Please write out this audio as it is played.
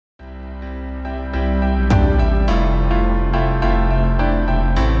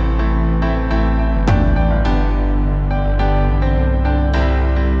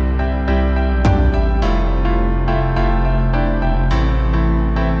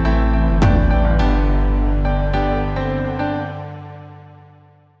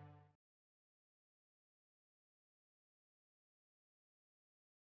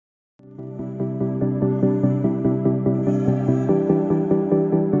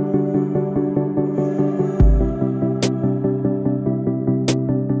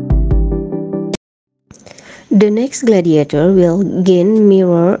The next Gladiator will gain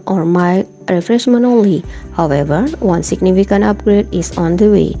mirror or mild refreshment only. However, one significant upgrade is on the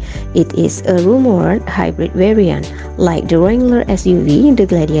way. It is a rumored hybrid variant. Like the Wrangler SUV, the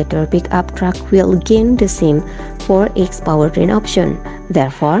Gladiator pickup truck will gain the same 4X powertrain option.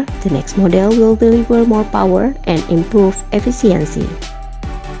 Therefore, the next model will deliver more power and improve efficiency.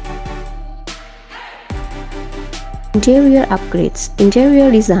 Interior upgrades. Interior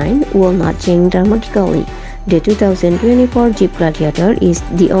design will not change dramatically. The 2024 Jeep Gladiator is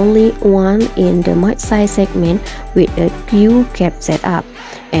the only one in the mid-size segment with a Q-cab setup,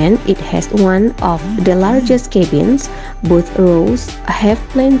 and it has one of the largest cabins. Both rows have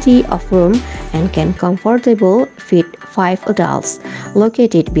plenty of room and can comfortably fit 5 adults.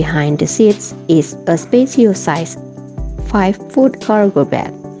 Located behind the seats is a spacious-sized 5-foot cargo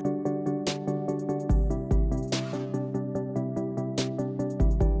bed.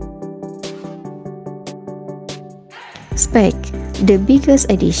 Spec. The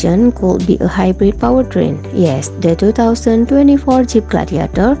biggest addition could be a hybrid powertrain. Yes, the 2024 Jeep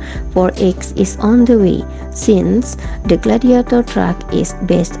Gladiator 4X is on the way. Since the Gladiator truck is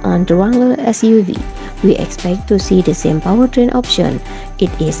based on the Wrangler SUV, we expect to see the same powertrain option. It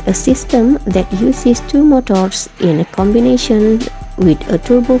is a system that uses two motors in a combination with a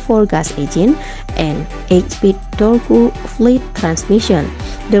turbo 4 gas engine and 8-speed turbo fleet transmission.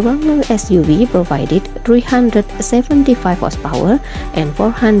 The Wrangler SUV provided 375 horsepower and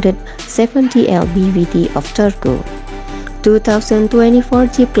 470 lb-Ft of turbo. 2024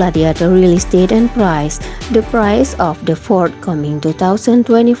 Jeep Gladiator release date and price. The price of the forthcoming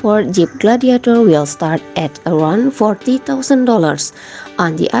 2024 Jeep Gladiator will start at around $40,000.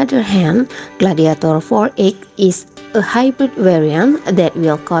 On the other hand, Gladiator 4X is a hybrid variant that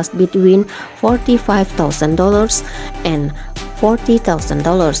will cost between $45,000 and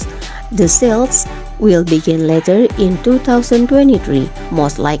 $40,000. The sales will begin later in 2023,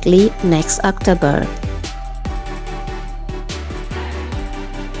 most likely next October.